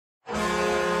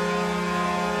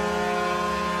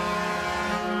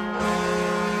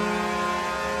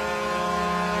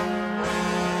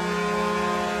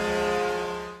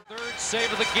save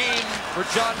of the game for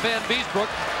John Van Beesbrook.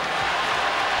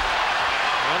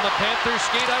 And the Panthers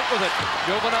skate out with it.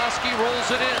 Jovanovski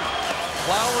rolls it in.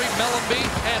 Lowry, Mellenby,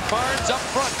 and Barnes up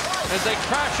front as they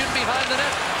crash in behind the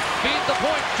net. Feed the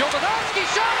point. Jovanovski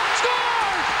shot,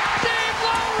 scores! Dave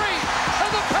Lowry!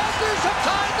 And the Panthers have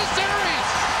tied the series.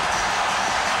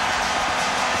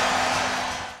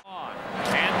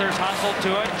 Panthers hustle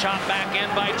to it, chopped back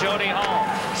in by Jody Hough.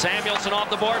 Samuelson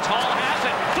off the boards, Hall has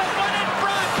it, flip one in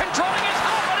front, controlling his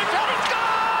Hough, and he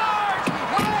scores!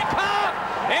 Hough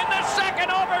in the second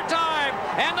overtime,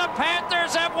 and the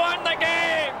Panthers have won the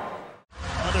game.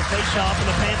 Another face-off in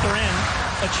the Panther end.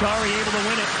 Achari able to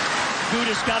win it.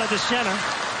 Gudis got it to center.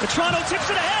 The Toronto tips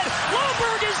it ahead.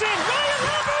 Lomberg is in. Ryan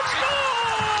Lomberg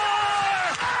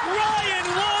score! Ryan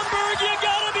Lomberg, you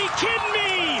gotta be kidding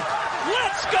me!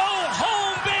 Let's go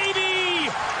home, baby!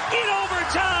 In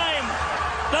overtime,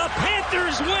 the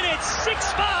Panthers win it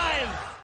 6-5.